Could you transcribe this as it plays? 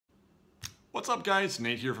What's up guys,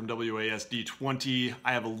 Nate here from WASD20.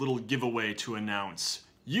 I have a little giveaway to announce.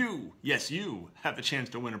 You, yes you, have the chance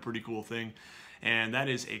to win a pretty cool thing, and that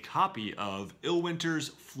is a copy of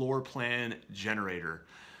Illwinter's Floorplan generator.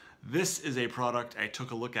 This is a product I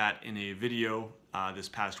took a look at in a video this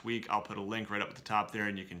past week. I'll put a link right up at the top there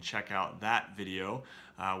and you can check out that video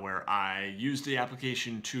where I used the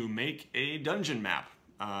application to make a dungeon map.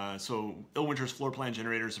 So Illwinter's Floorplan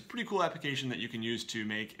generator is a pretty cool application that you can use to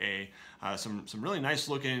make some really nice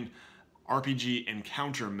looking RPG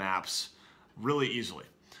encounter maps really easily.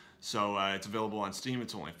 So it's available on Steam,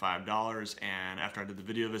 it's only $5, and after I did the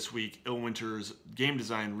video this week, Illwinter's game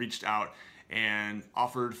design reached out and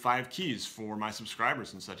offered 5 keys for my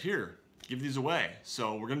subscribers and said, here, give these away.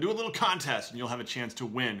 So we're gonna do a little contest and you'll have a chance to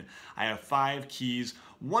win. I have 5 keys.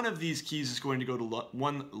 One of these keys is going to go to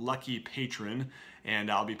one lucky patron,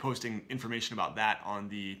 and I'll be posting information about that on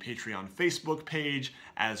the Patreon Facebook page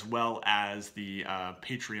as well as the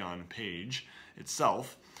Patreon page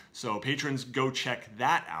itself. So patrons, go check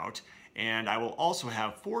that out. And I will also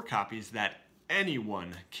have 4 copies that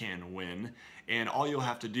anyone can win, and all you'll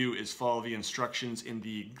have to do is follow the instructions in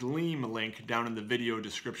the Gleam link down in the video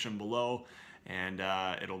description below, and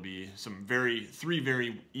it'll be three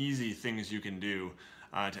very easy things you can do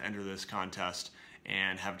to enter this contest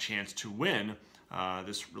and have a chance to win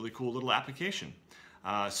this really cool little application.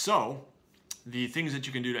 So the things that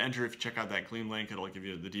you can do to enter, if you check out that Gleam link, it'll give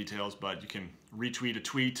you the details, but you can retweet a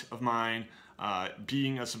tweet of mine.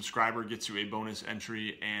 Being a subscriber gets you a bonus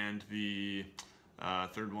entry, and the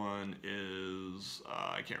third one is,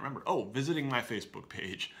 I can't remember. Oh, visiting my Facebook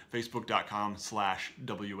page,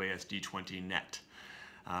 facebook.com/WASD20net.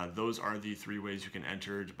 Those are the 3 ways you can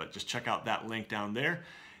enter, but just check out that link down there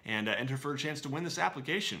and enter for a chance to win this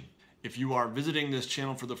application. If you are visiting this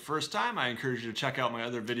channel for the first time, I encourage you to check out my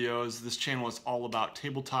other videos. This channel is all about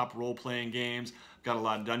tabletop role-playing games. I've got a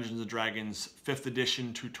lot of Dungeons & Dragons 5th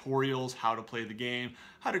edition tutorials, how to play the game,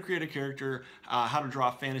 how to create a character, how to draw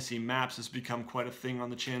fantasy maps has become quite a thing on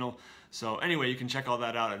the channel. So anyway, you can check all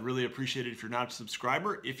that out. I'd really appreciate it if you're not a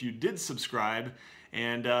subscriber. If you did subscribe,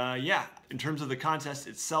 and yeah, in terms of the contest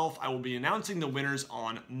itself, I will be announcing the winners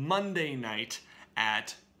on Monday night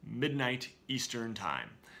at midnight Eastern Time.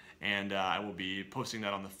 And I will be posting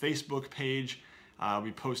that on the Facebook page. I'll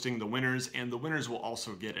be posting the winners, and the winners will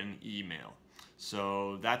also get an email.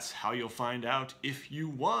 So that's how you'll find out if you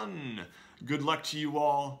won. Good luck to you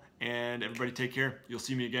all, and everybody take care. You'll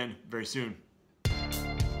see me again very soon.